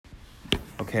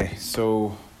Okay,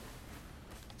 so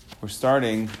we're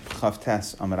starting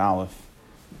Chavtes Amud Aleph.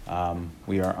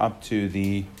 We are up to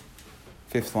the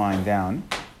fifth line down.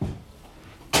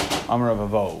 Amar Rav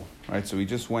Avo, right? So we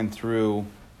just went through,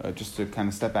 just to kind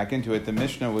of step back into it, the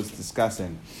Mishnah was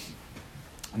discussing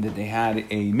that they had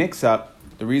a mix-up.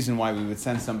 The reason why we would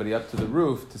send somebody up to the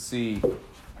roof to see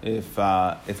if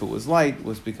it was light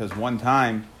was because one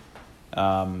time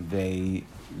they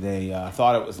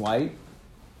thought it was light.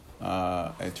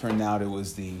 It turned out it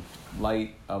was the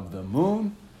light of the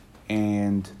moon,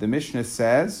 and the Mishnah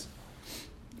says,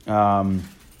 Lama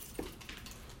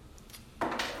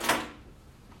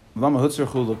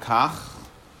hutzerchu lekach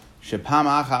shepam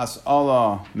achas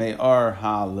ala me'ar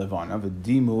ha-levana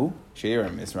v'dimu she'er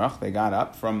misrach. They got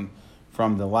up from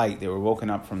the light. They were woken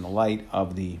up from the light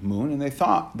of the moon, and they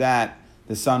thought that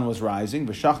the sun was rising.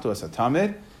 V'shachtu as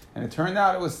hatamid, and it turned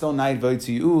out it was still night.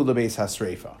 V'yitziu lebeis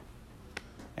hasreifa.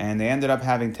 And they ended up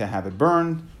having to have it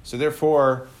burned. So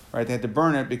therefore, right, they had to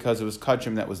burn it because it was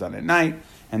kachim that was done at night,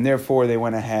 and therefore they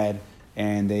went ahead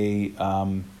and they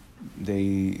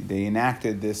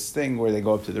enacted this thing where they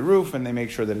go up to the roof and they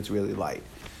make sure that it's really light.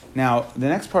 Now, the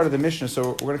next part of the Mishnah,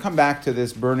 so we're going to come back to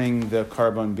this burning the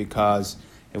carbon because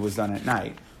it was done at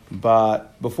night.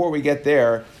 But before we get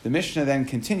there, the Mishnah then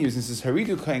continues and says,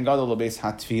 Haridu kain gadol lebeis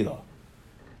hatfila.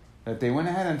 That they went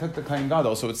ahead and took the Kohen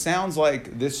Gadol. So it sounds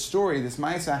like this story, this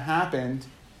Maisa, happened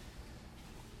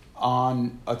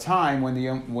on a time when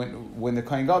the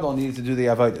Kohen Gadol needed to do the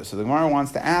Avodah. So the Gemara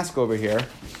wants to ask over here.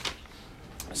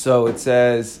 So it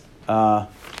says, out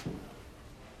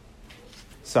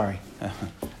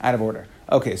of order.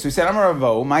 Okay, so we said, Amar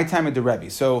Ravo, my time at the Rebbe.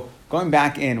 So going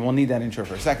back in, we'll need that intro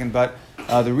for a second, but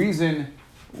the reason,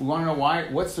 we want to know why,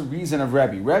 what's the reason of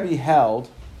Rebbe? Rebbe held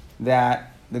that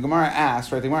the Gemara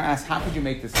asked, right? The Gemara asked, how could you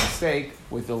make this mistake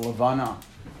with the Levana,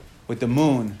 with the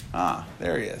moon? Ah,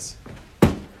 there he is.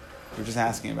 We're just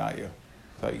asking about you.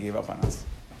 Thought you gave up on us.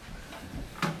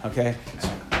 Okay.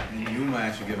 And you might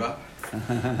actually give up.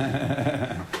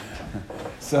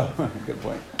 So, good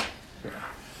point.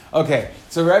 Okay,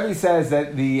 so Rebbe says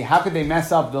that how could they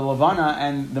mess up the Levana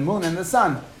and the moon and the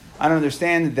sun? I don't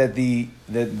understand that the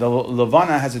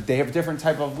Levana they have a different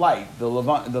type of light.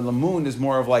 The moon is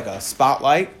more of like a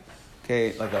spotlight,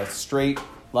 okay, like a straight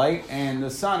light, and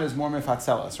the sun is more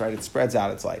mifatzelas, right? It spreads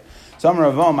out its light. So Amar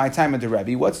Ravo, my time at the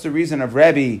Rebbe. What's the reason of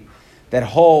Rebbe that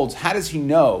holds? How does he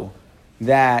know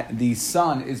that the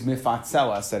sun is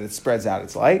mifatzelas, that it spreds out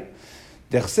its light?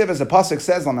 The Chsiv, as the pasuk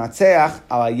says, Lanatzeach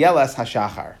ala yeles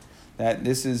hashachar. That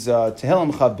this is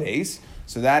Tehillim Chav Beis.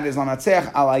 So that is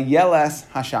Lanatzeach ala yeles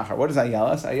hashachar. What is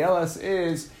ayeles? Ayeles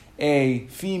is a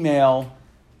female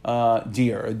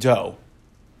deer, a doe.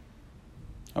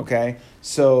 Okay?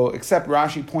 So, except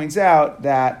Rashi points out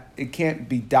that it can't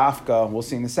be dafka, we'll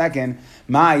see in a second.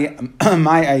 My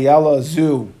ayela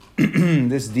zu,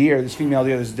 this deer, this female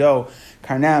deer, this doe,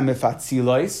 karna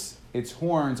mifatzilois. Its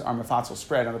horns are mefatzel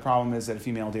spread. Now the problem is that a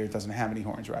female deer doesn't have any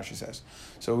horns, Rashi says.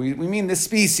 So we mean this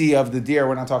species of the deer.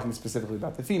 We're not talking specifically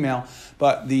about the female,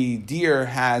 but the deer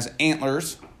has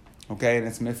antlers, okay, and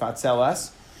it's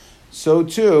mifatzelas. So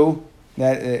too,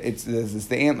 that it's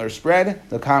the antler spread,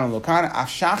 lokana,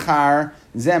 afshachar,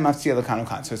 zem aftzia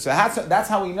lokana. So that's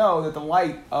how we know that the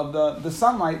light of the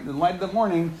sunlight, the light of the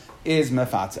morning, is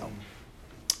mefatzel.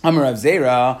 Amar Rav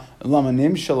Zera, lama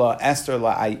nimshala Esther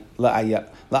la'ayala.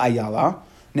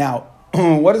 Now,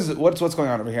 what's going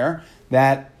on over here?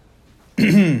 That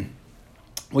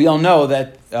we all know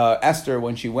that Esther,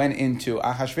 when she went into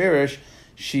Achashverosh,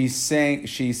 she said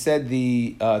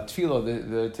the tefillah,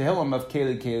 the Tehillim of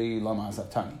Keli Keli Lama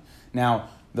Zavtani. Now,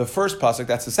 the first pasuk,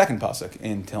 that's the second pasuk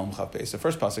in Tehillim Chav Beis. The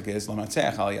first pasuk is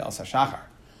Lanatzeach al Yel Sashachar.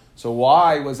 So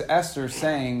why was Esther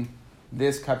saying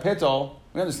this kapitel?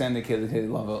 We understand the Keli Keli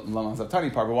Lama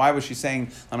Zavtani part, but why was she saying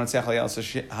Lanatzeach al Yel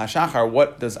Hashachar?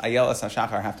 What does Ayel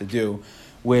Hashachar have to do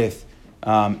with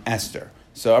Esther?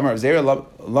 So Amar Zera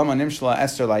Lama Nimshla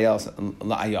Esther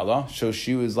La'ayala. So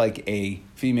she was like a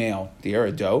female deer,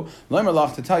 a doe. Lemer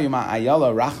Lach, to tell you, Ma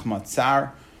Ayala Rachmat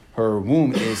Tsar. Her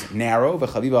womb is narrow.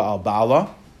 V'chaviva al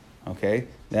Bala. Okay,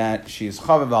 that she is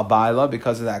chaviv al Bala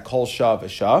because of that kol shah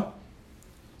v'shah.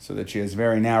 So that she has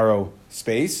very narrow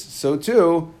space. So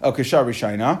too, al Kisha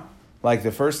Rishayna, like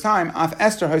the first time, Af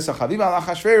Esther Hoisa Chaviva al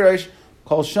Achashverosh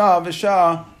kol shah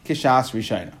v'shah kishas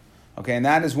Rishayna. Okay, and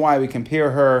that is why we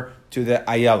compare her to the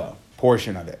Ayala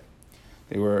portion of it.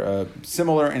 They were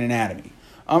similar in anatomy.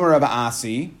 Amar Rav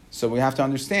Asi, so we have to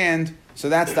understand, so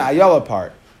that's the Ayala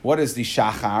part. What is the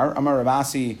Shachar? Amar Rav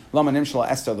Asi, Lama Nimshla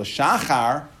Esther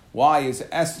l'Shachar. Why is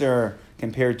Esther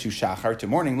compared to Shachar, to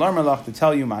morning? Lar Malach, to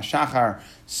tell you, Ma Shachar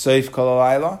Seif Kol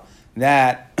Halayla,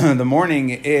 that the morning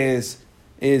is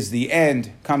the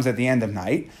end, comes at the end of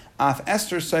night. Af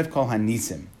Esther Seif Kol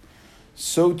HaNisim.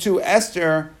 So too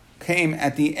Esther came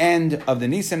at the end of the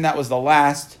Nisim. That was the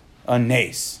last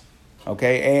Nes.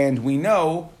 Okay, and we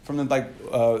know from the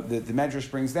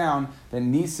Medrash brings down that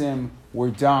Nisim were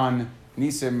done.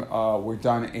 Were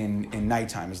done in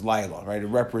nighttime as Laila, right? It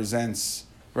represents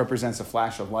a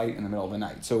flash of light in the middle of the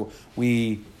night. So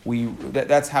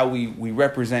that's how we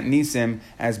represent Nisim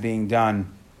as being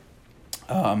done.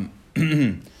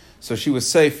 So she was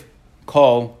safe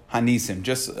kol hanisim,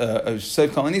 just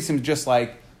safe kol hanisim, just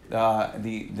like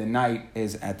the night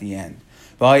is at the end.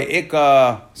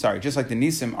 Just like the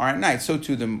Nisim are at night, so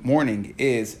too the morning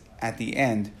is at the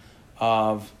end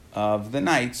of the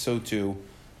night. So too.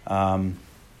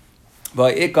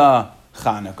 Va'ika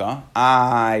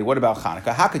Chanukah. What about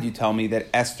Chanukah? How could you tell me that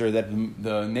Esther, that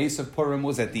the Nes of Purim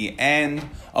was at the end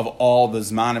of all the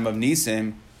Zmanim of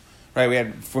Nisim? Right, we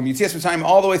had from Yitzias Mitzrayim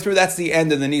all the way through. That's the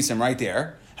end of the Nisim right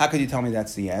there. How could you tell me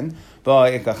that's the end?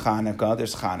 Va'ika Chanukah.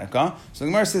 There's Chanukah. So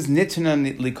the Gemara says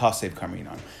Nitna likasev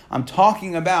karminon. I'm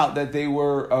talking about that they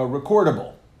were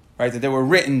recordable, right? That they were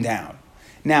written down.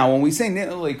 Now, when we say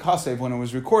Nitna likasev, when it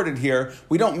was recorded here,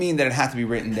 we don't mean that it had to be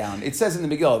written down. It says in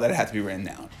the Megillah that it had to be written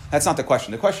down. That's not the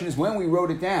question. The question is, when we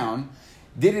wrote it down,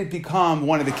 did it become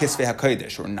one of the Kisvei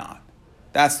HaKodesh or not?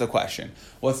 That's the question.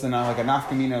 What's the like a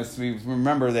nafkamina? We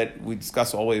remember that we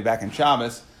discussed all the way back in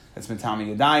Shabbos. That's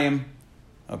Matami Yadayim.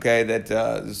 Okay, that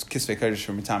is Kisvei Kodesh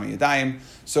from Matami Yadayim.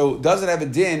 So, does it have a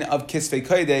din of Kisvei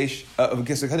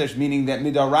Kodesh, meaning that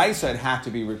Midaraisa had to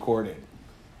be recorded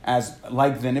as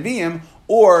like the Nevi'im,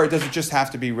 or does it just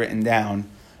have to be written down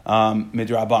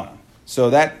Midrabanan? So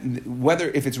that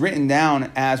if it's written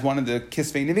down as one of the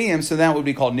Kisvei Nevi'im, so that would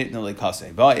be called Nitna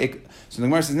Lekasev. So the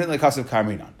Gemara says Nitna Lekasev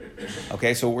Karminon.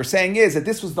 Okay, so what we're saying is that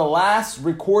this was the last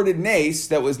recorded Nes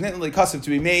that was Nitna Lekasev to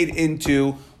be made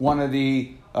into one of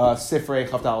the Sifrei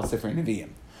Chavdal Sifrei Nevi'im.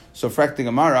 So Frek the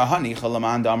Gemara, Hani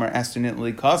Chalaman Damar Esther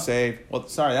Nitna Lekasev. Well,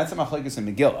 sorry, that's a Machlekes in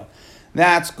Megillah.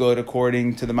 That's good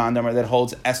according to the Mandamar that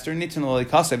holds Esther Nitna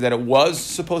Lekasev, that it was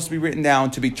supposed to be written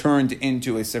down to be turned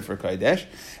into a Sifrei Kodesh.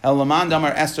 El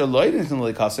Lamandamar Esther Lo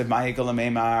Nitna Lekasev Ma'ikal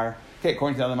Meimar. Okay,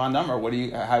 according to the Mandamar,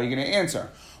 how are you going to answer?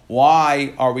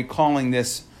 Why are we calling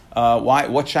this?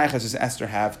 What shaychus does Esther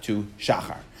have to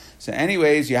Shachar? So,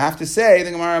 anyways, you have to say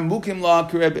the Gemara Mukim La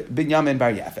Kureb Binyamin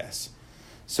Bar Yefes.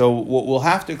 So we'll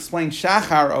have to explain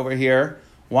Shachar over here.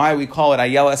 Why we call it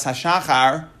Ayeles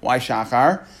HaShachar? Why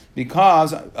Shachar?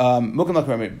 Because Mukim La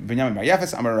Kureb Binyamin Bar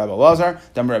Yefes Amar Rabbi Lazar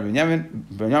Damar Rabbi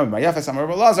Binyamin Bar Yefes Amar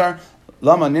Rabbi Lazar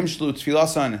Lama Nimshlu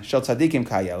Tfilasan Shel Tzadikim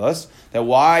Kayeles. That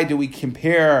why do we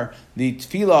compare the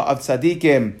Tfilah of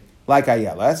Tzadikim like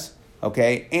Ayeles?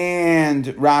 Okay, and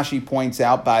Rashi points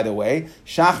out, by the way,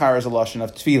 Shachar is a lashon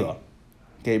of Tfilah.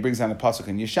 Okay, he brings down a pasuk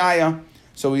in Yeshaya.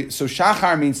 So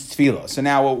Shachar means Tfilah. So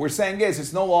now what we're saying is,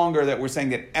 it's no longer that we're saying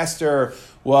that Esther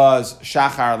was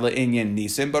Shachar le'inyan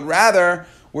Nisim, but rather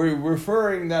we're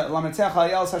referring that Lametecha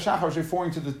Ayeles HaShachar is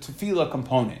referring to the Tfilah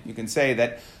component. You can say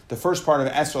that the first part of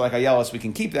Esther, like Ayeles, we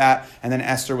can keep that, and then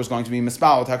Esther was going to be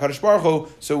Mispal HaKadosh Baruch Hu,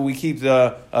 so we keep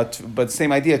but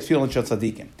same idea, Tfilah and Shel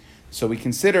Tzadikim. So we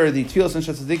consider the Tfilos and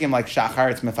Shel Tzadikim like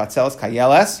Shachar, it's Mefatzeles,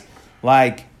 Kayeles,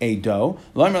 like a doe.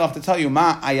 Lo I'll have to tell you,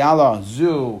 Ma Ayala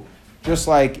Zu, just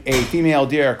like a female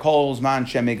deer, Kol Zman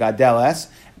Shemegadeles,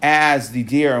 as the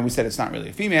deer, and we said it's not really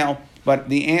a female, but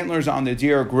the antlers on the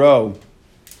deer grow.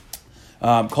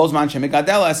 Kol Zman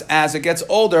Shemegadeles, as it gets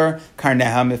older,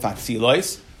 Karneha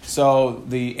Mefatzilois. So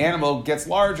the animal gets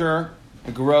larger,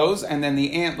 it grows, and then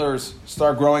the antlers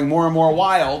start growing more and more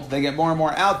wild. They get more and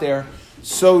more out there.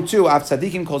 So too, Av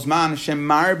Tzadikim Kozman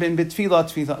Shemar bin B'Tfilah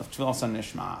Tfilah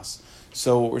Nishmas.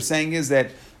 So what we're saying is that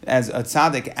as a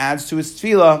tzaddik adds to his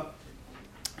tefillah,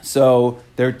 so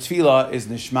their tefillah is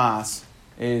nishmas,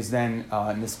 is then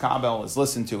niskabel, is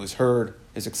listened to, is heard,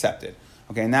 is accepted.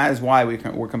 Okay, and that is why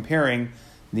we're comparing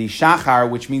the shachar,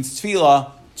 which means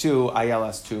tefillah, to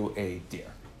ayeles, to a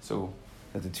deer. So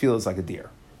that the tefillah is like a deer.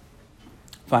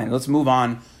 Fine, let's move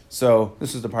on. So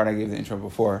this is the part I gave the intro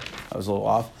before. I was a little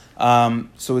off.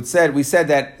 So we said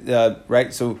that,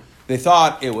 right? So they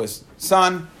thought it was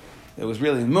sun. It was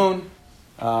really the moon.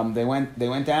 They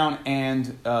went down,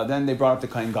 and then they brought up the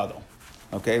Kohen Gadol.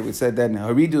 Okay, we said that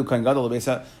Haridu Kohen Gadol,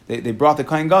 they brought the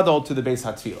Kohen Gadol to the Beis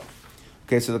HaTfilah.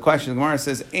 Okay, so the question, the Gemara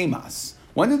says, Amos,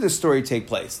 when did this story take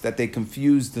place, that they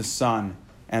confused the sun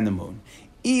and the moon?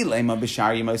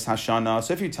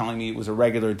 So if you're telling me it was a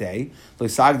regular day,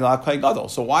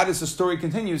 so why does the story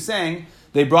continue saying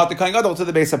they brought the Kohen Gadol to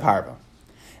the Beis HaParva?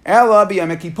 Ela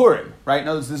b'Yom Kippurim, right?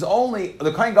 Now,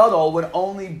 the Kohen Gadol would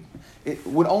only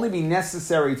be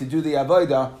necessary to do the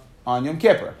avodah on Yom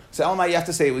Kippur. So Elamai, you have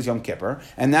to say it was Yom Kippur,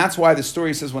 and that's why the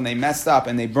story says when they messed up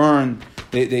and they burned,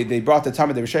 they brought the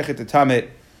Tamid, they reshechet the Tamid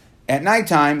at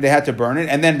nighttime, they had to burn it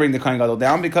and then bring the Kohen Gadol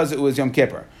down because it was Yom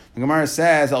Kippur. The Gemara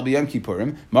says, "I'll be Yom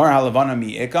Kippurim." Mar halavana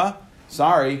mi'ika.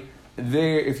 Sorry,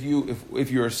 if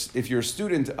you're a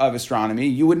student of astronomy,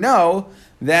 you would know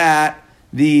that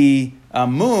the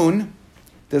moon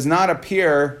does not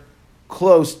appear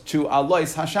close to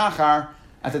Alois Hashachar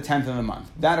at the 10th of the month.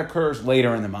 That occurs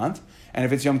later in the month. And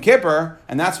if it's Yom Kippur,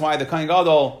 and that's why the Kohen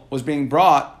Gadol was being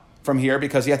brought from here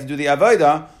because he had to do the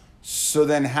Avodah, so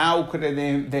then how could they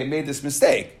made this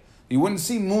mistake? You wouldn't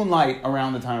see moonlight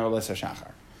around the time of Alois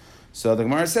Hashachar. So the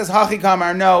Gemara says, Hachi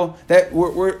Kamar, no, that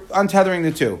we're untethering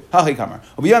the two. Hachi Kamar.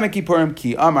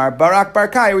 Ki Amar, Barak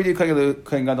Barkai, we do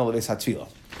Kohen Gadol Leves HaTfilah.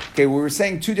 Okay, we were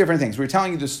saying two different things. We were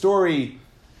telling you the story,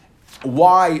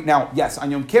 why, now, yes,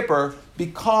 on Yom Kippur,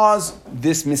 because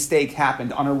this mistake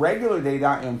happened on a regular day,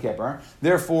 not Yom Kippur,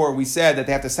 therefore we said that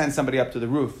they have to send somebody up to the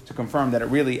roof to confirm that it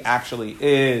really actually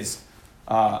is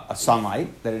a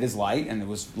sunlight, that it is light, and it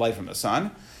was light from the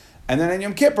sun. And then on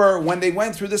Yom Kippur, when they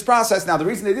went through this process, now the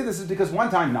reason they did this is because one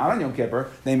time, not on Yom Kippur,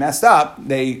 they messed up.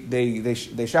 They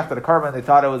shechted a carbon. They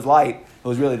thought it was light. It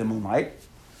was really the moonlight.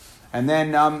 And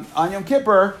then on Yom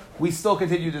Kippur, we still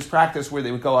continue this practice where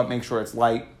they would go up, make sure it's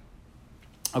light.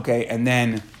 Okay, and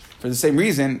then for the same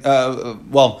reason,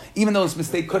 even though this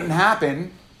mistake couldn't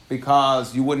happen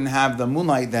because you wouldn't have the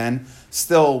moonlight then,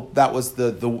 still that was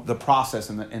the process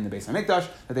in the Beis HaMikdash,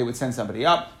 that they would send somebody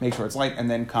up, make sure it's light, and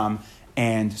then come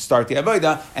and start the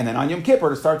Avodah. And then on Yom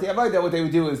Kippur, to start the Avodah, what they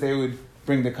would do is they would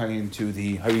bring the Kohen to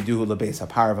the Hariduhu LeBeis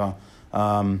HaParva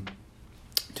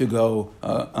to go,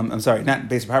 not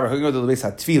Beis HaParva, he would go to the Beis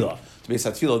HaTfilah. To Beis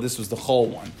HaTfilah, this was the whole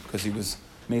one, because he was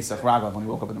Mesach Raglav when he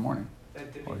woke up in the morning.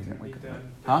 That dipping can be done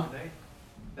during the night?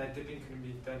 That dipping can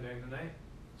be done during the night?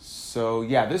 So,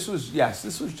 yeah, this was just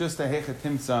a Hechet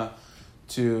Timtza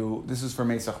this is for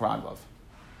Mesach Raglav.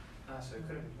 So it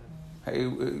could have been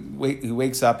done. He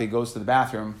wakes up, he goes to the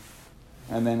bathroom,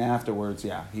 and then afterwards,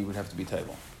 he would have to be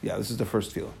table. Yeah, this is the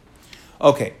first tefillah.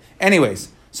 Okay. Anyways,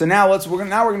 so now we're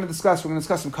going to discuss some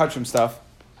Kachrim stuff,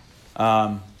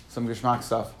 some Geshmak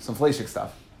stuff, some Fleshik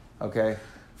stuff. Okay,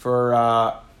 for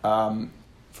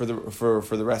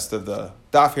the rest of the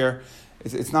daf here,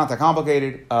 it's not that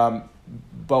complicated.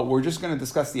 But we're just going to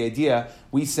discuss the idea.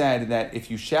 We said that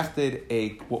if you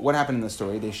shechted what happened in the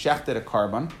story, they shechted a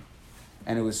carbon,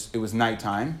 and it was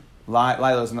nighttime.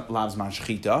 Laila's lavzman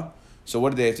shchita. So what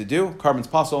did they have to do? Carbon's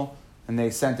puzzle, and they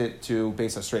sent it to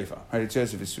Beis HaSreifa. Right?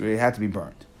 It had to be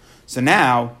burned. So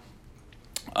now,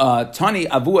 Tani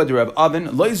Avu Adirav Oven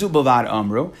Loizu Bavad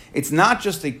Amru. It's not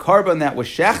just a carbon that was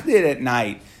shechted at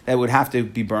night that would have to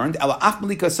be burned. Ela af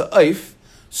malika sa'if.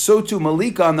 So too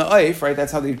malika on the oif, right?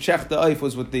 That's how they checked the oif,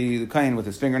 was with the kohen with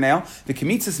his fingernail. The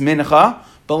kemitzas mincha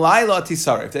balayla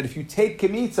tisarif. That if you take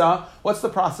kemitza, what's the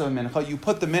process of mincha? You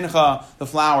put the mincha, the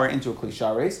flour, into a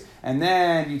klisharis, and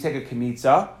then you take a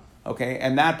kemitza, okay,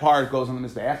 and that part goes on the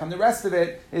mizbeach, and the rest of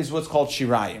it is what's called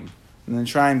shirayim, and then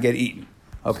shirayim get eaten.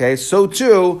 Okay, so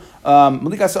too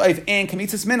malika sa'if and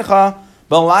kemitzas mincha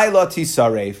balayla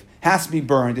tisarif has to be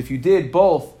burned. If you did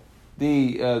both.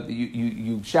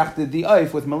 You shechted the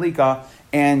oif with malika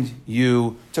and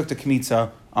you took the kmitza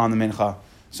on the mincha.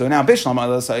 So now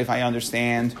bishlam if I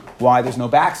understand why there's no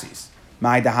backsies.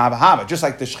 My dahava, just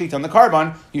like the shchit on the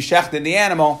carbon, you shechted the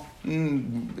animal.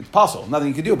 It's possible, nothing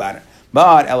you can do about it.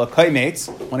 But elokaimates,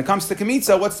 when it comes to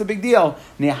kmitza, what's the big deal?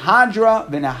 Nehadra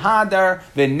v'nehadar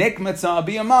v'nikmatza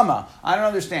biyamama. I don't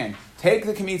understand. Take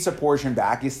the kmitza portion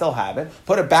back, you still have it.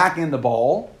 Put it back in the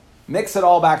bowl. Mix it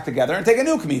all back together and take a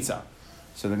new kmitza.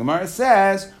 So the Gemara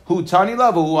says, "Hu tani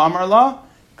lavu hu amar la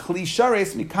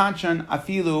klishares mikanchan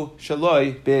afilu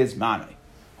shaloi bizmanai."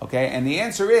 Okay, and the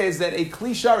answer is that a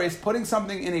klishares, putting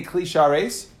something in a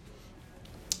klishares,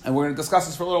 and we're going to discuss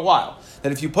this for a little while.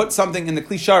 That if you put something in the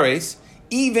klishares,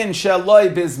 even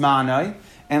shaloi bizmanai,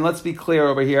 and let's be clear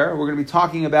over here, we're going to be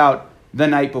talking about the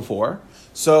night before.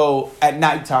 So at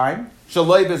nighttime,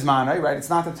 shaloi bizmanai, right? It's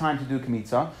not the time to do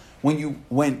kmitza.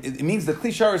 When it means the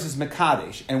klisharis is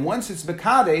mekadesh, and once it's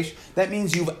mekadesh, that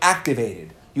means you've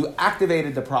activated. You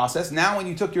activated the process. Now, when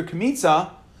you took your kmitza,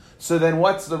 so then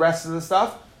what's the rest of the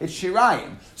stuff? It's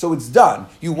shirayim. So it's done.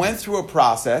 You went through a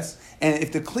process, and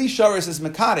if the klisharis is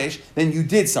mekadesh, then you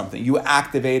did something. You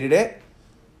activated it.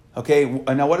 Okay.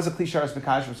 Now, what is a klisharis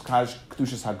mekadesh? Mekadesh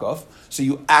kedushas haguf. So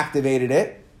you activated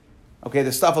it. Okay,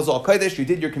 the stuff was all kodesh, you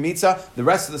did your kemitza, the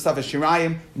rest of the stuff is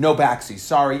shirayim, no backsies.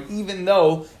 Sorry, even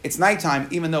though it's nighttime,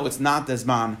 even though it's not the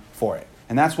zman for it.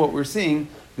 And that's what we're seeing,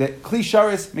 that kli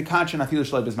sharis mikanchan afilu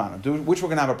shalei bizman, which we're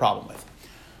going to have a problem with.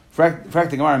 Frak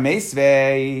the Gemara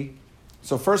Meisvei.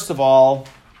 So first of all,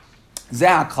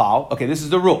 Zeh okay, this is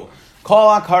the rule.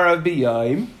 Kol akarav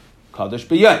b'yayim, kadosh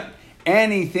b'yayim.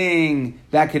 Anything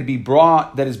that could be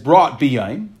brought, that is brought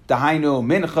b'yayim, dahainu,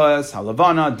 minchas,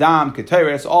 halavana, dam,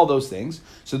 keteres, all those things.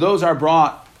 So those are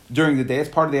brought during the day. It's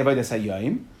part of the avodas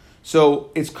hayayim. So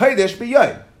it's kodesh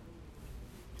b'yayim.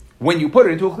 When you put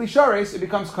it into a kli sharis, it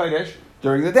becomes kodesh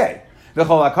during the day.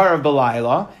 V'chol akarav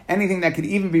b'layla, anything that could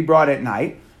even be brought at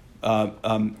night.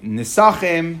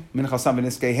 Nisachim, minchasam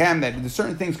v'niskehem, that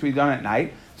certain things can be done at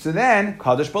night. So then,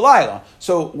 Kadosh B'layla.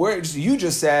 So you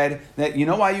just said that you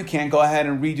know why you can't go ahead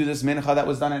and redo this mincha that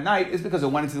was done at night is because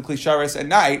it went into the Kli Sharis at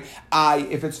night.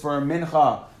 If it's for a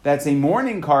mincha that's a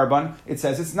morning carbon, it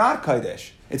says it's not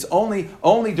Kodesh. It's only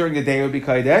during the day it would be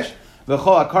Kodesh. Right?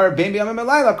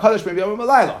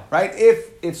 If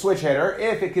it's switch hitter,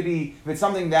 if it's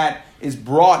something that is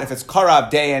brought, if it's karab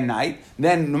day and night,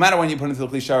 then no matter when you put it into the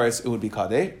Kli Sharis, it would be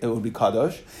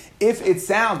kadosh. If it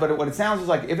sounds, but what it sounds is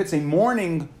like if it's a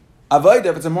morning avodah,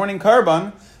 if it's a morning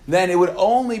karban, then it would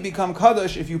only become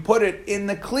kadosh if you put it in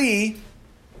the Kli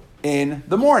in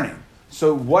the morning.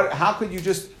 So how could you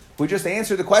we just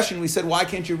answered the question. We said, why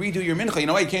can't you redo your mincha? You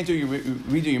know why you can't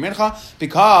redo your mincha?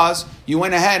 Because you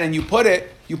went ahead and you put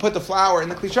the flour in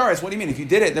the Kli Sharis. What do you mean? If you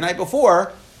did it the night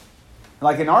before,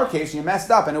 like in our case, you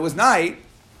messed up and it was night,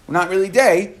 not really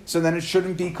day, so then it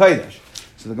shouldn't be kodesh.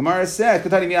 So the Gemara said,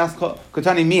 Kotani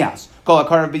mias, kol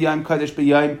akarav b'yayim kodesh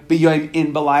b'yayim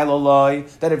in b'layla loy,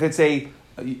 that if it's a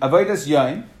avodas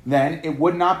yayim, then it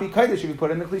would not be kodesh if you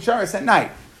put it in the Kli Sharis at night.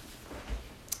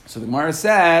 So the Gemara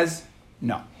says,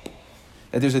 no.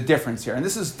 That there's a difference here. And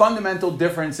this is fundamental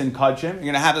difference in Kodshim. You're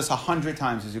going to have this 100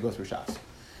 times as you go through Shas.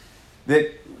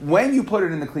 That when you put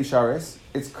it in the Kli Sharis,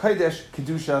 it's Kodesh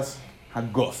Kedushas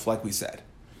Haguf, like we said.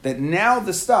 That now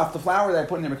the flour that I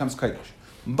put in there becomes Kodesh.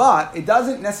 But it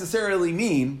doesn't necessarily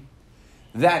mean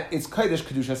that it's Kodesh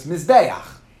Kedushas Mizbeach.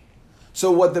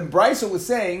 So what the Brisa was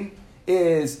saying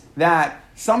is that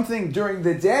something during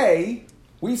the day,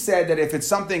 we said that if it's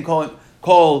something called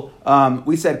akarav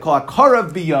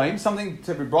b'yayim, something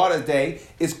to be brought a day,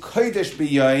 is kodesh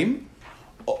b'yayim.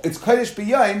 It's kodesh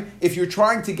b'yayim if you're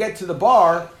trying to get to the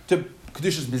bar to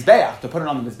kedushas mizbeach, to put it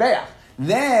on the mizbeach.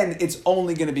 Then it's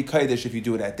only going to be kodesh if you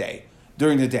do it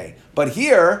during the day. But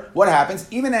here, what happens?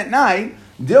 Even at night,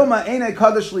 dilma ene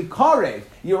kodesh li karev.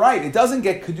 You're right, it doesn't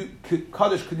get kodesh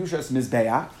kedushas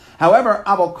mizbeach. However,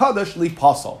 abal kodesh li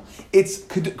pasal. It's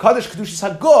kodesh kedushas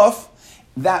haguf.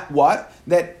 That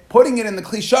putting it in the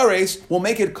Kli Sharis will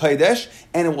make it Kodesh,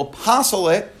 and it will passel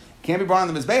it. Can't be brought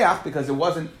on the Mizbeach because it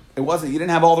wasn't, you didn't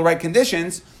have all the right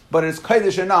conditions, but it's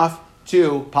Kodesh enough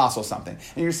to passel something.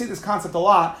 And you see this concept a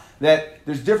lot, that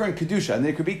there's different Kedusha, and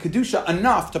there could be Kedusha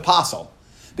enough to passel.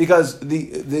 Because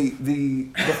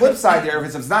the flip side there,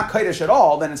 if it's not Kodesh at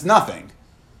all, then it's nothing.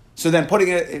 So then putting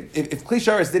it, if Kli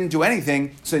Sharis didn't do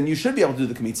anything, so then you should be able to do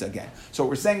the Kmitza again. So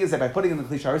what we're saying is that by putting it in the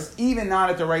Kli Sharis, even not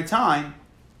at the right time,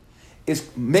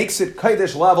 makes it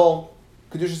Kodesh level,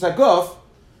 Kedushas HaGuf,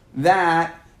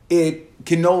 that it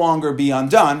can no longer be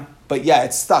undone, but yeah,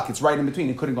 it's stuck, it's right in between,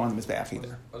 it couldn't go on the Mizbeach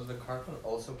either. Was the carbon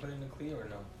also put in the Kli or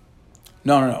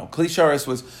no? No. Kli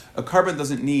Sharis a carbon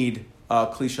doesn't need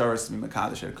Kli Sharis to be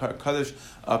Mekadosh.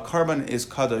 A carbon is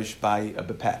Kadosh by a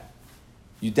Bepeh.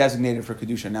 You designate it for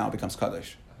Kedusha, now it becomes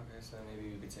Kadosh. Okay, so maybe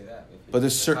we could say that. If but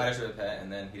there's certain Kadosh with Bepeh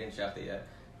and then he didn't shaft it yet,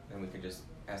 then we could just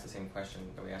ask the same question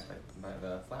that we asked by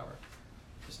the flour.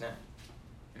 Just now.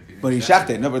 But he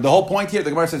shafted it. No, but the whole point here, the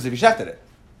Gemara says if he shafted it.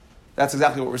 That's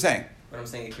exactly what we're saying. But I'm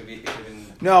saying it could be.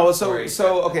 No, so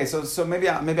maybe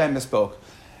I misspoke.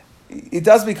 It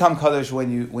does become Kaddish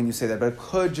when you say that, but it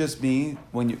could just be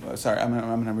when you. Sorry, I'm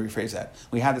going to rephrase that.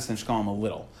 We had this in Shkolm a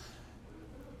little.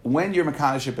 When you're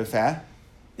Mekadosh Befeh,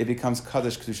 it becomes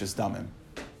Kaddish Kedushas Damim,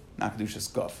 not Kedushas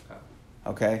Guf.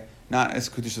 Okay, not as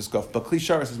Kedushas Guf, but Kli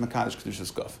Sharis is Mekadosh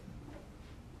Kedushas Guf.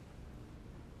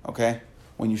 Okay.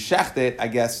 When you shecht it, I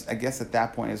guess at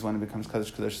that point is when it becomes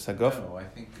Kaddish Kedushas Haguf. No, I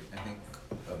think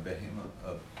a behema,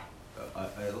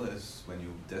 a list, when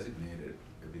you designate it,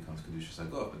 it becomes Kedushas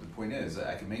Haguf. But the point is,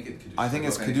 I can make it Kedushas Haguf. I think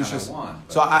it's Kedushas. I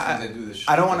want, so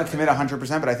I don't want to commit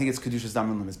 100%, but I think it's Kedushas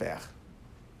Damim Lemizbeach.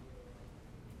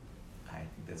 I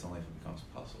think that's only if it becomes a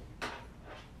puzzle.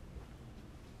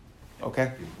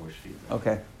 Okay.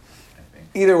 Okay. I think.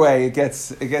 Either way, it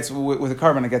gets with a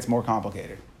carbon, it gets more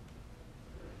complicated.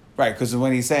 Right, because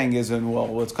when he's saying is,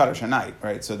 well, it's Kaddish Hanait,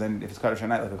 right? So then if it's Kaddish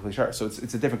Hanait, like a Kli Sharis, so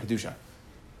it's a different Kedusha.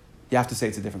 You have to say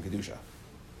it's a different Kedusha.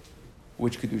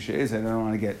 Which Kedusha is it? I don't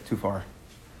want to get too far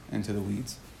into the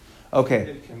weeds.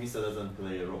 Okay. Kemisa doesn't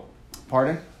play a role.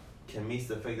 Pardon? The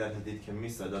fact that he did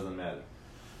Kemisa doesn't matter.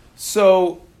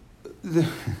 So,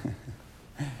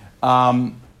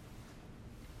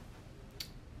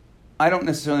 I don't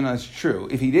necessarily know that's true.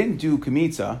 If he didn't do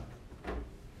Kmitza,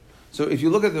 so if you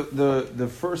look at the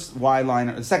first Y line,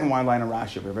 or the second Y line of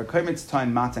Rashi, where Kaimitz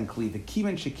time matan kli, the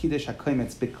kiven shekidish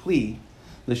hakaimitz bekli,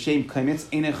 l'shem kaimitz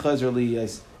ene chazer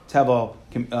liyas teva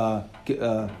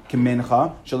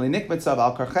kemencha shalei nikmitzav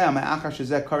al karchaya ma'achar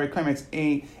shezeh kari kaimitz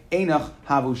enach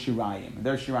havu shirayim.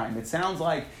 There's shirayim. It sounds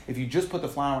like if you just put the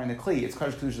flour in the kli, it's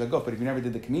kadosh kedushas haguf. But if you never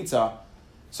did the Kmitza,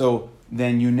 so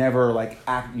then you never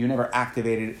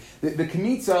activated it. The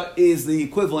Kmitza is the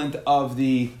equivalent of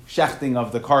the shechting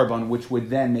of the carbon, which would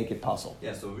then make it puzzle.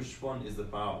 Yeah, so which one is the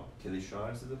power? Kli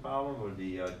sharis is the power, or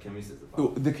the Kmitza is the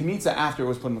power? The Kmitza after it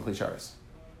was put in the Kli Sharis.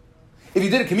 If you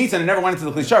did a Kmitza and it never went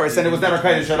into the Kli Sharis, then it was never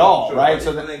Kaddish at all, sure, right? But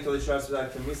So then Kli sharis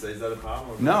without Kmitza, is that a power?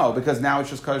 Or no, because now it's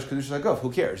just Kaddish Kedushas Haguf.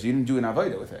 Who cares? You didn't do an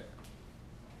Avodah with it.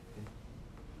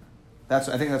 I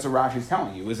think that's what Rashi's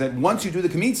telling you, is that once you do the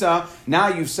Kmitza, now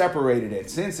you've separated it.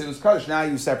 Since it was Kaddish, now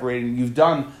you've separated it. You've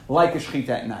done like a Shechita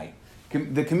at night.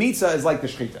 The Kmitza is like the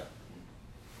Shechita.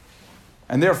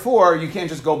 And therefore, you can't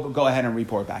just go ahead and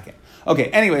report back in. Okay,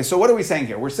 anyway, so what are we saying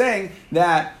here? We're saying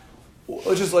that,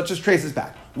 let's just trace this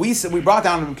back. We brought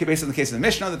down, based on the case of the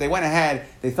Mishnah, that they went ahead,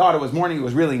 they thought it was morning, it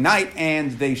was really night,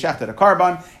 and they shechted a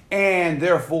carbon, and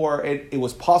therefore it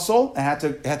was puzzle, it had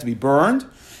to be burned.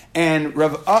 And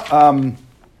Avua,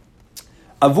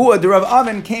 the Rav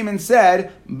Avin, came and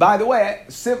said, by the way,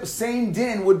 same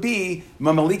din would be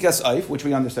Mamalikas Eif, which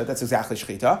we understood, that's exactly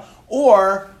Shechita,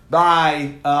 or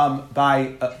by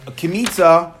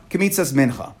Kmitza's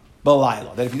Mincha,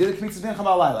 Balayla. That if you did a Kmitza's Mincha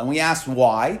Balayla, and we asked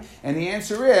why, and the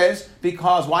answer is,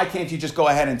 because why can't you just go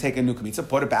ahead and take a new Kmitza,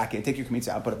 put it back in, take your Kmitza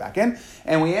out, put it back in,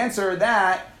 and we answer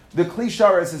that the Kli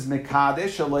Sharis is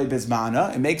Mekadesh, Shalei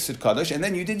Bizmana, it makes it Kaddish, and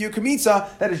then you did your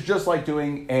Kmitza, that is just like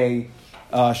doing a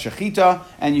Shechita,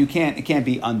 and it can't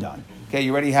be undone. Okay,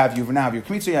 you now have your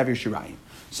Kmitza, you have your Shirayim.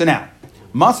 So now,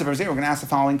 Masav Rav Zera, we're going to ask the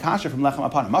following kasha from Lechem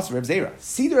Apanim. Masav Rav Zera,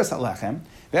 Sidras HaLechem,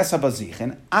 V'esa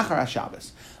Bazichin, Achar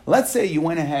HaShabbos. Let's say you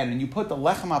went ahead and you put the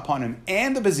Lechem Apanim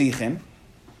and the Bazichin,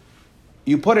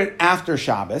 you put it after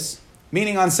Shabbos,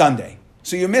 meaning on Sunday.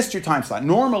 So you missed your time slot.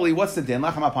 Normally, what's the din?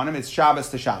 Lechem Apanim, it's Shabbos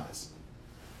to Shabbos.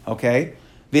 Okay?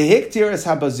 V'hiktiras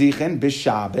HaBazichin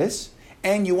b'Shabbos,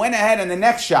 and you went ahead on the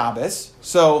next Shabbos,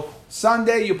 so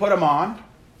Sunday you put them on,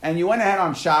 and you went ahead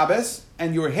on Shabbos,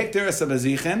 and you were hiktiras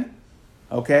HaBazichin.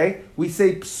 Okay, we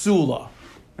say psula.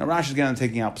 Now Rashi's going to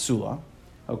taking out psula.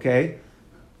 Okay,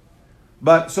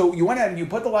 but so you went ahead and you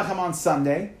put the lechem on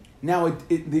Sunday. Now,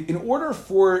 in order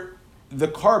for the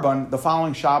carbon, the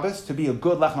following Shabbos, to be a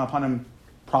good lechem apanim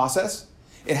process,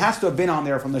 it has to have been on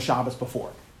there from the Shabbos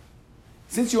before.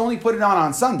 Since you only put it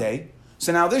on Sunday,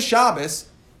 so now this Shabbos,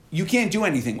 you can't do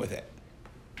anything with it.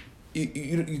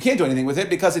 You can't do anything with it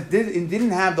because it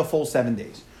didn't have the full 7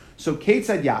 days. So Kate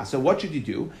said, yeah, so what should you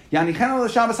do?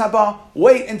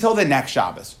 Wait until the next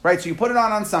Shabbos, right? So you put it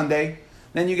on Sunday,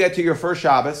 then you get to your first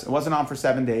Shabbos. It wasn't on for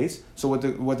 7 days. So what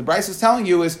the Bryce is telling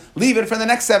you is leave it for the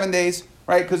next 7 days,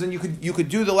 right? Because then you could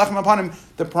do the Lechem Apanim,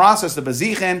 the process, the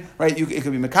Bazichin, right? It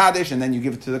could be Mekadesh, and then you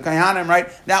give it to the Kayanim, right?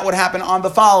 That would happen on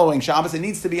the following Shabbos. It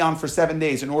needs to be on for 7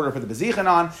 days in order for the Bazichin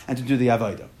on and to do the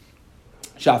Avodah.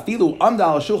 Shafilu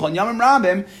amdal shulchan yamim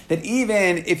rabim, that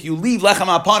even if you leave lechem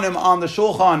apanim on the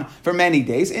shulchan for many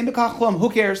days, in bekachlum, who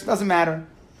cares? It doesn't matter.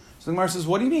 So the Gemara says,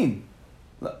 what do you mean?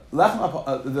 The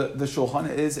shulchan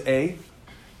is a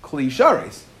kli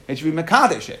sharis. It should be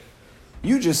mekadesh it.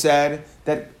 You just said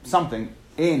that something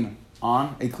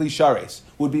on a kli sharis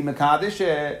would be mekadesh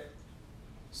it.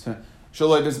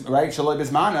 Shaloi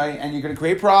bismanai, and you're going to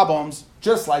create problems,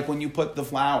 just like when you put the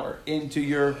flour into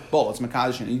your bowl. It's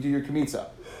mekadesh, and you do your kmitza,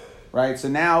 right? So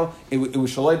now it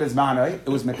was shaloi bismanai, it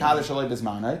was mekadesh shaloi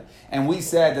bismanai, and we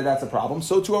said that that's a problem.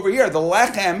 So too over here, the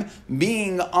lechem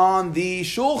being on the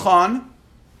shulchan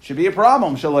should be a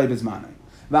problem. Shaloi bismanai.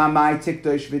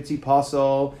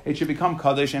 It should become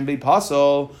kaddish and be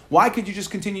pasol. Why could you just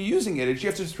continue using it? You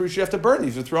have to burn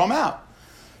these or throw them out.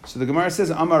 So the Gemara says,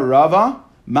 Amar Rava.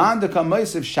 Man de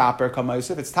kamoisiv shaper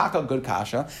kamoisiv. It's taka good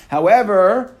kasha.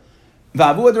 However,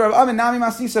 v'avua de Rav Avin nami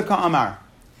masisa ka'amar.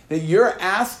 That you're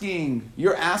asking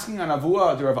on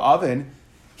Avua de Rav Avin.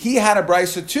 He had a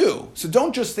brisa too. So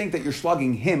don't just think that you're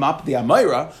slugging him up the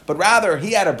Amira, but rather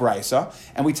he had a brisa,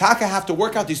 and we taka have to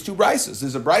work out these two brisas.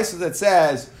 There's a brisa that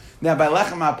says that by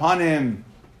lechem apanim.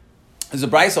 There's a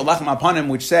brisa lechem apanim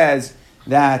which says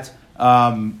that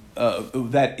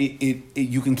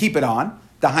you can keep it on.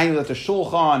 The hainu that the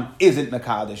shulchan isn't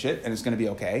mekadesh it, and it's going to be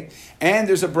okay. And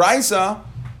there's a brisa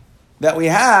that we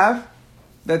have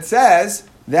that says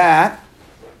that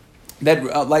that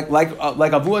like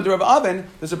Avua de Rav Oven,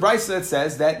 there's a brisa that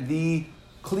says that the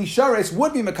Kli Sharis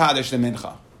would be Mekadesh the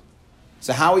Mincha.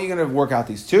 So how are you going to work out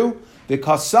these two?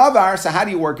 Because Savar, so how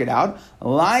do you work it out?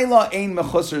 Laila ein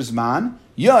mechusar zman,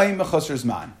 yoim mechusar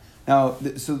zman. Now,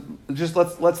 so just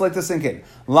let's let this sink in.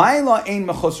 Laila ein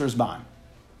mechusar zman,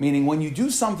 meaning when you do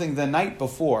something the night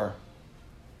before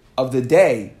of the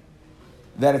day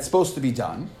that it's supposed to be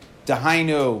done,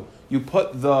 Dahainu, you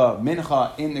put the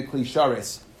mincha in the Kli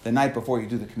Sharis the night before you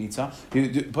do the kmitza.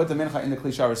 You put the mincha in the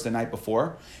Kli Sharis the night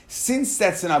before. Since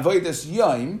that's an avodas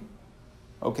yoim,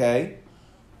 okay,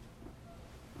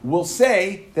 we'll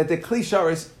say that the Kli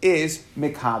Sharis is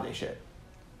mikadesh it.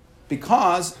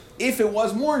 Because if it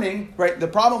was morning, right, the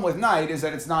problem with night is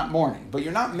that it's not morning, but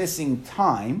you're not missing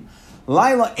time.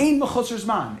 Laila ein mechusar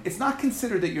zman. It's not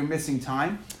considered that you're missing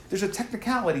time. There's a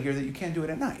technicality here that you can't do it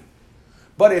at night.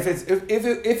 But if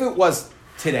it was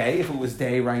today, if it was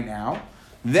day right now,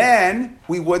 then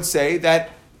we would say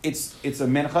that it's a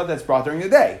mincha that's brought during the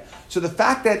day. So the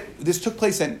fact that this took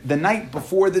place the night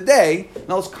before the day,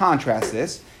 now let's contrast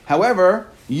this. However,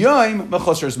 yoim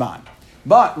mechusar zman.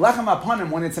 But lechem apanim,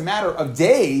 when it's a matter of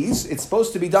days, it's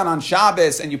supposed to be done on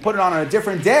Shabbos, and you put it on a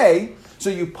different day.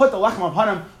 So you put the lechem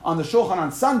apanim on the shulchan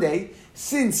on Sunday.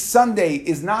 Since Sunday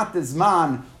is not the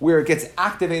zman where it gets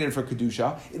activated for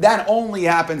kedusha, that only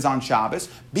happens on Shabbos.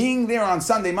 Being there on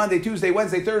Sunday, Monday, Tuesday,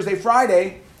 Wednesday, Thursday,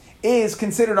 Friday is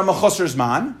considered a mechusar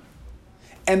zman,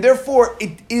 and therefore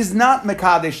it is not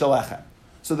mekadesh lechem.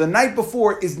 So the night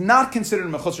before is not considered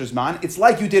mechusar zman. It's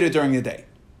like you did it during the day.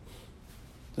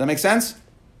 Does that make sense?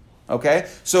 Okay.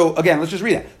 So again, let's just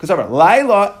read it. Because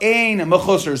Laila ein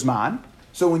mechusar zman.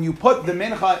 So when you put the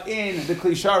mincha in the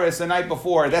Kli Sharis the night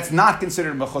before, that's not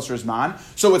considered mechusar zman.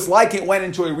 So it's like it went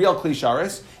into a real Kli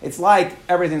Sharis. It's like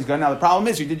everything's good. Now the problem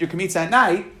is you did your kmitza at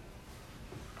night,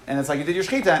 and it's like you did your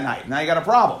shechita at night. Now you got a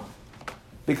problem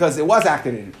because it was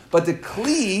activated. But the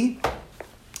Kli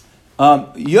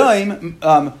yoim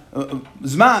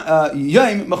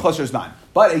mechusar zman.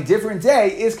 But a different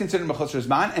day is considered mechusar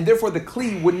zman, and therefore the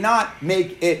Kli would not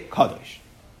make it kadosh.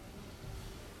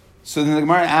 So then the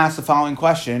Gemara asks the following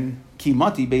question: Ki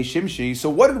mati bei shimshi.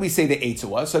 So what did we say the eitzah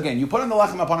was? So again, you put on the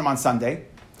lechem upon him on Sunday,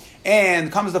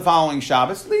 and comes the following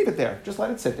Shabbos. Leave it there. Just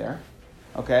let it sit there.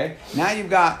 Okay. Now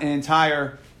you've got an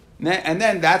entire, and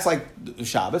then that's like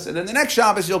Shabbos, and then the next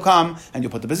Shabbos you'll come and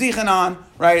you'll put the bezichin on,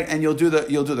 right, and you'll do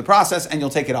the process, and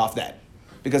you'll take it off then,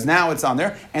 because now it's on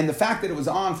there. And the fact that it was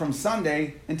on from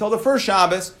Sunday until the first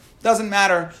Shabbos doesn't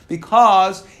matter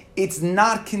because it's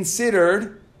not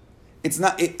considered. It's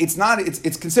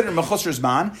considered mechusar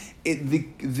zman.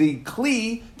 The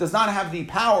Kli does not have the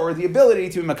power or the ability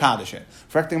to mekadesh it.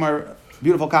 Correcting my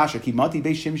beautiful kasha, ki mati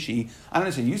bei shimshi. I don't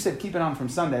understand. You said keep it on from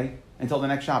Sunday until the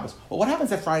next Shabbos. Well, what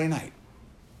happens at Friday night?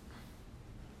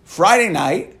 Friday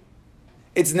night,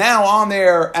 it's now on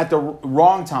there at the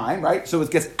wrong time, right? So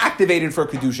it gets activated for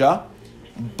kedusha,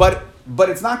 but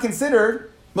it's not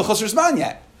considered mechusar zman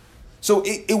yet. So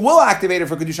it will activate it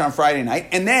for Kedusha on Friday night,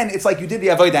 and then it's like you did the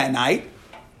avodah at night.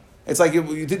 It's like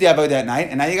you did the avodah at night,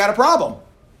 and now you got a problem.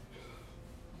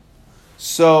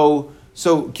 So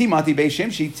kimati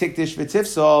beishimshi tikdish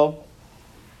v'tifsol.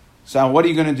 So what are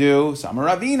you going to do?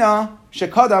 Samar Ravina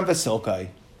shekadam v'silkai.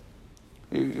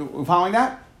 You following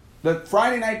that? The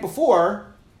Friday night before,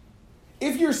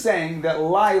 if you're saying that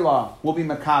Laila will be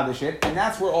mekadesh it, and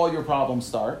that's where all your problems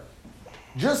start,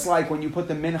 just like when you put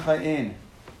the mincha in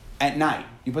at night.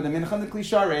 You put the mincha in the Kli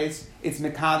Sharis, it's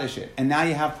mekadesh it. And now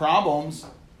you have problems.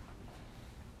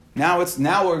 Now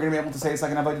we're going to be able to say it's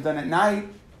like an avodah done at night.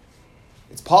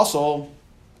 It's possible.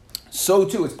 So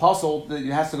too, it's possible that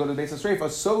it has to go to the base of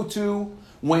Sreifa. So too,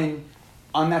 when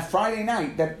on that Friday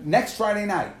night, that next Friday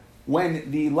night, when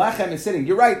the lechem is sitting,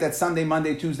 you're right that Sunday,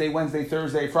 Monday, Tuesday, Wednesday,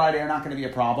 Thursday, Friday are not going to be a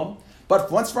problem.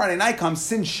 But once Friday night comes,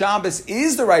 since Shabbos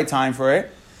is the right time for it,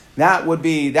 that would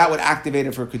activate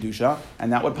it for Kedusha,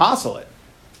 and that would passel it.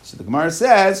 So the Gemara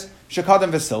says,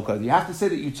 Shekadam v'silka. You have to say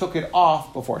that you took it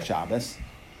off before Shabbos.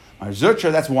 Mar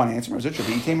Zutra, that's one answer. Mar Zutra,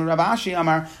 v'yitema Rav Ashi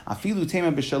Amar, afilu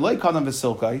tema b'shaloi kadam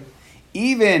v'silka.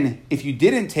 Even if you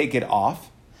didn't take it off,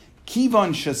 kivan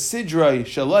shasidroi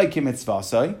shaloi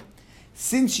kimitzvasai,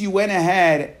 since you went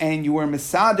ahead and you were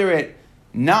misader it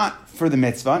not for the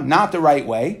mitzvah, not the right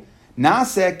way,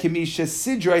 naseh kimi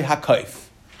shasidroi hakaif.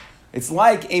 It's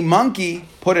like a monkey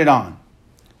put it on.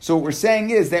 So what we're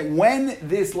saying is that when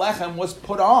this lechem was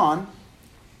put on,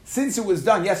 since it was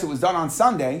done, yes, it was done on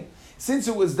Sunday, since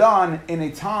it was done in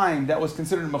a time that was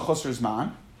considered mechusar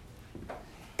zman,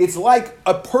 it's like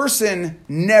a person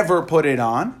never put it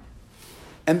on,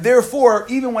 and therefore,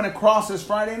 even when it crosses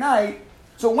Friday night,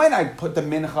 so when I put the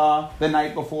mincha the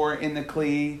night before in the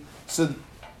Kli, So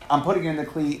I'm putting it in the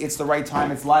Kli, it's the right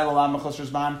time, it's Laila Lam Mechusar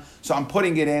Zman, so I'm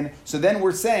putting it in. So then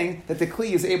we're saying that the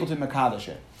Kli is able to Mekadosh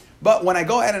it. But when I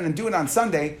go ahead and do it on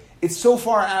Sunday, it's so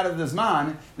far out of the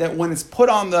Zman that when it's put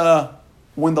on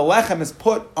when the lechem is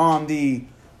put on the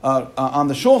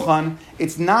shulchan,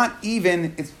 it's not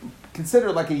even, it's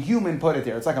considered like a human put it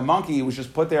there. It's like a monkey, it was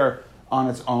just put there on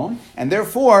its own, and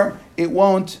therefore it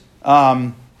won't postle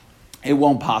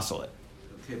it.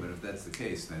 Okay, but if that's the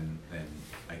case, then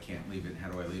I can't leave it. How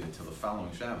do I leave it till the following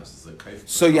Shabbos? It's a kaif.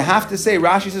 So you have to say,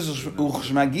 Rashi says,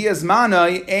 "Uchshmagia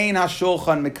zmanai ein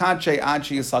hashulchan mekadshe ad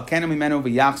sheyisalkenu mimenu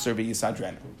v'yachzer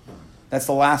v'yisadrenu." That's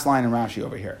the last line in Rashi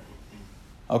over here.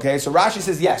 Okay, so Rashi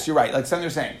says, yes, you're right. Like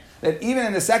Sander's saying that even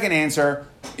in the second answer,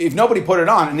 if nobody put it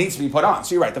on, it needs to be put on.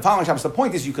 So you're right. The following Shabbos. The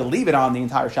point is, you could leave it on the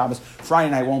entire Shabbos. Friday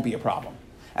night won't be a problem.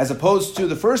 As opposed to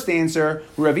the first answer,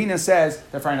 Ravina says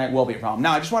that Friday night will be a problem.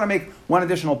 Now, I just want to make one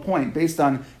additional point based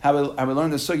on how we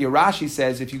learned the sugya. Rashi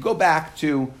says if you go back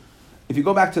to the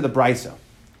Brisa,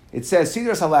 it says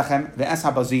Sidras Halechem ve'es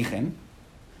habazichin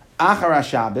achar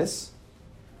haShabbos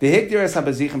v'hikdiras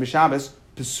habazichin v'Shabbos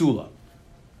pesula.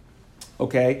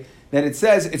 Okay, then it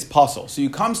says it's puzzle. So you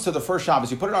comes to the first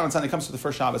Shabbos, you put it on Sunday, it comes to the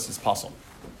first Shabbos, it's puzzle.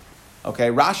 Okay,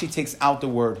 Rashi takes out the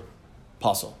word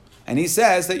puzzle. And he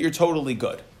says that you're totally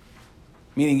good.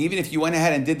 Meaning, even if you went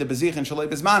ahead and did the Bezich and Shalei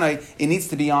Bezmanai, it needs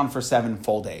to be on for 7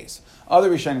 full days. Other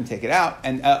Rishonim take it out,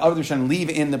 and other Rishonim leave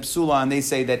in the Psula, and they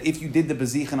say that if you did the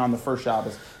Bezichin on the first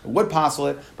Shabbos, it would puzzle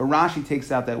it, but Rashi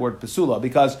takes out that word Psula,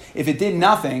 because if it did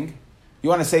nothing, you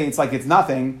want to say it's like it's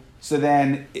nothing, so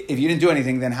then if you didn't do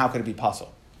anything, then how could it be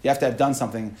puzzle? You have to have done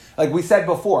something. Like we said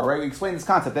before, right? We explained this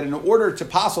concept, that in order to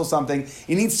puzzle something,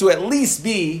 it needs to at least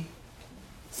be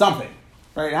something.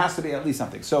 Right, it has to be at least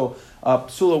something. So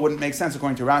psula wouldn't make sense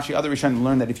according to Rashi. Other Rishonim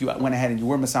learned that if you went ahead and you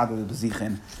were masada the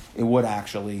bezichin, it would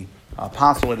actually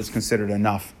puzzle. It is considered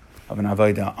enough of an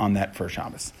avodah on that first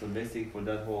Shabbos. So basically, for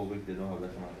that whole week, they don't have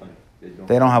lechem apanim.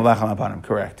 They don't have lechem apanim.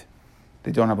 Correct.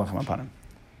 They don't have lechem apanim,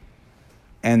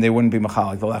 and they wouldn't be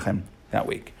machalik the lechem that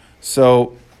week.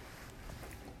 So.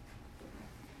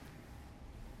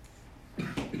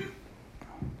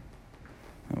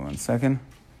 One second.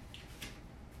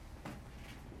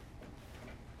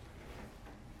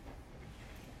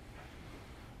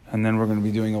 And then we're going to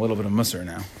be doing a little bit of Musar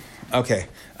now. Okay.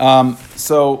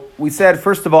 So we said,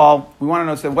 first of all, we want to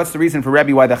know, so what's the reason for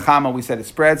Rebbe why the Chama, we said it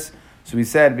spreads. So we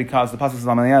said because the pasuk is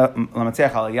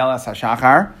Lamatech al Yalas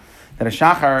HaShachar, that a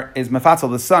Shachar is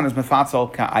Mefatzal, the sun is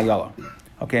Mefatzal Ka'ayala.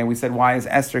 Okay, and we said, why is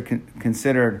Esther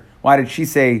considered, why did she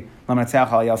say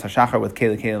Lamatech al Yalas HaShachar with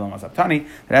Keli Lamazaptani?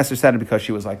 That Esther said it because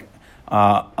she was like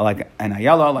an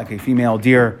Ayala, like a female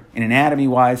deer in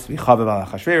anatomy-wise, to be Chaviv al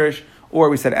Achashverish. Or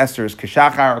we said Esther is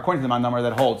Keshachar, according to the Mandamar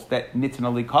that holds that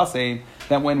Nitna Li Kasev,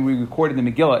 that when we recorded the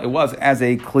Megillah, it was as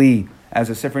a Kli, as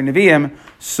a Sefer Nevi'im.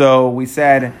 So we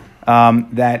said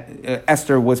that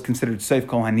Esther was considered Seif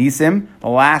Kol Hanisim, the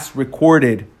last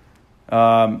recorded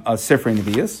Sefer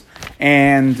Nevi'is.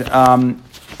 And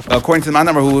according to the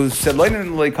Mandamar who said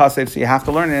Nitna Li Kasev, so you have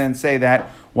to learn it and say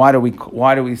that why do we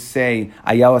say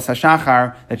Ayalas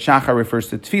HaShachar, that Shachar refers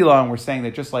to Tefillah, and we're saying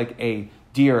that just like a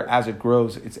deer, as it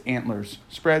grows, its antlers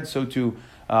spread. So too,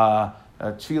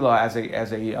 tefillah as a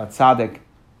tzaddik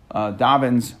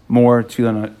davens more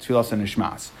tefillas and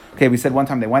nishmas. Okay, we said one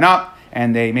time they went up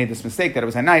and they made this mistake that it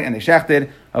was at night and they shechted.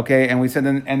 Okay, and we said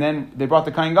and then they brought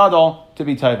the Kohen Gadol to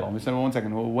be title. And we said, well, 1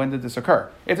 second, well, when did this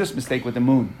occur? If this mistake with the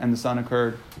moon and the sun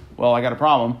occurred, well, I got a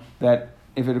problem that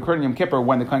if it occurred in Yom Kippur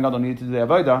when the Kohen Gadol needed to do the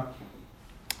avodah,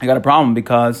 I got a problem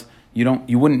because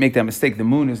you wouldn't make that mistake. The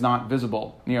moon is not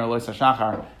visible near Elois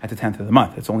HaShachar at the 10th of the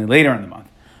month. It's only later in the month.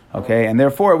 Okay, and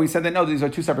therefore we said that no, these are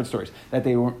two separate stories. That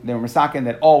they were masakin,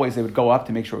 that always they would go up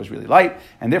to make sure it was really light,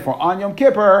 and therefore on Yom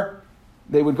Kippur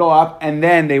they would go up and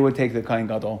then they would take the Kohen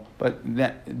Gadol. But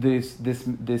this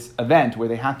event where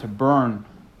they had to burn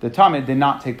the Tamid did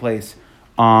not take place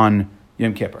on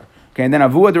Yom Kippur. Okay, and then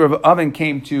Avuah the Rav Oven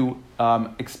came to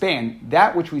expand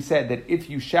that which we said that if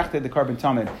you shechted the carbon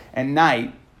Tamid at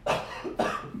night,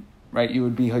 right, you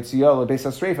would be Hotziyola Beis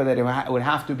HaSreifa, that it would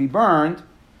have to be burned.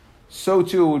 So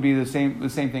too would be the same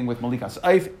thing with Malikas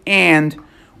Eif and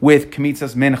with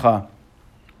Kmitzas Mincha.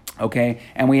 Okay,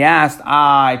 and we asked,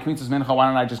 Kmitzas Mincha, why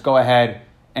don't I just go ahead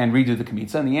and redo the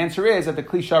Kmitza? And the answer is that the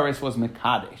Kli Sharis was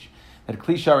Mekadesh. That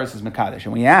Kli Sharis is Mekadesh.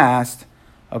 And we asked,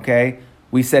 okay,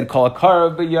 we said Kol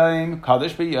HaKarav B'Yayim,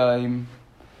 Kadesh B'Yayim,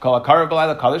 Kol HaKarav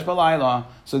B'Layla, Kadesh B'Layla.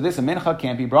 So this Mincha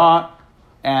can't be brought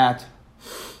at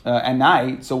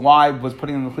night, so why was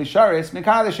putting in the Kli Sharis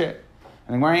Mekadesh it?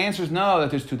 And the answer is no,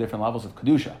 that there's two different levels of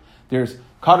Kedusha. There's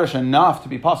Kaddish enough to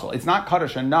be puzzle. It's not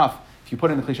Kaddish enough if if you put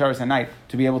it in the klisharis at night,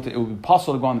 to be able to, it would be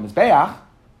possible to go on the mizbeach.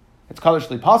 It's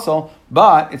kaddishly possible,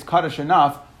 but it's kaddish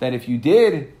enough that if you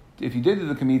did do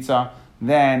the kmitza,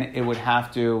 then it would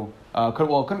have to. It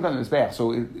couldn't go on the mizbeach.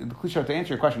 So the klisharis, to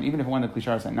answer your question, even if it went to the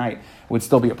klisharis at night, it would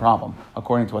still be a problem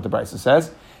according to what the Brisa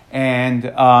says, and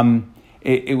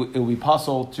it would be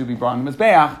possible to be brought on the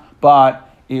mizbeach, but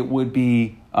it would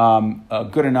be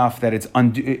good enough that it's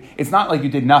not like you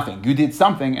did nothing. You did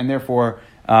something, and therefore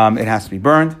it has to be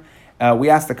burned. We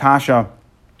asked the kasha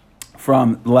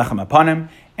from the lechem apanim,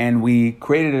 and we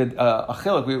created a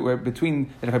chiluk. We're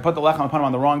between that if I put the lechem apanim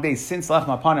on the wrong day, since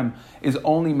lechem apanim is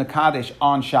only mekadesh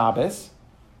on Shabbos,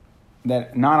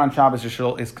 that not on Shabbos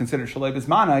is considered shalei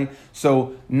b'zmanai.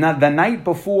 So the night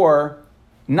before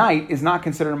night is not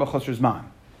considered a mechusar zman.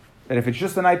 That if it's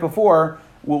just the night before,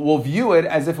 we'll view it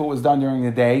as if it was done during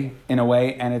the day in a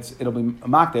way, and it'll be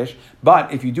makdish.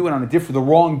 But if you do it on the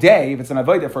wrong day, if it's an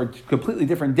avodah for a completely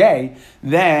different day,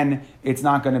 then it's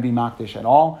not going to be makdish at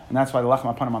all. And that's why the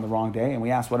lechem apanim on the wrong day. And we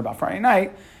asked, what about Friday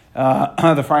night?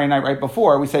 The Friday night right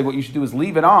before, we said what you should do is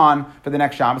leave it on for the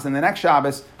next Shabbos, and the next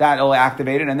Shabbos that'll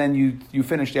activate it, and then you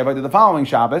finish the avodah the following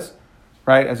Shabbos.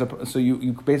 Right, so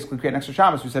you basically create an extra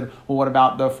Shabbos. We said, well, what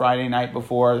about the Friday night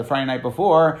before? The Friday night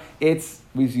before, you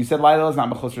said Laila is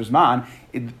not B'chusar Zman.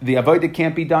 The avodah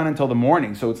can't be done until the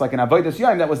morning, so it's like an avodah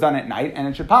Yom that was done at night, and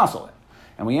it should passel it.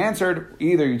 And we answered,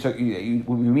 either what you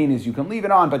mean is you can leave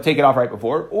it on, but take it off right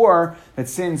before, or that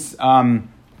since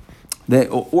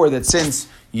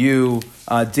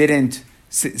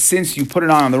since you put it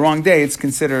on the wrong day, it's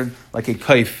considered like a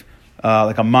kaif.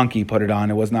 Like a monkey put it on.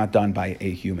 It was not done by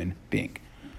a human being.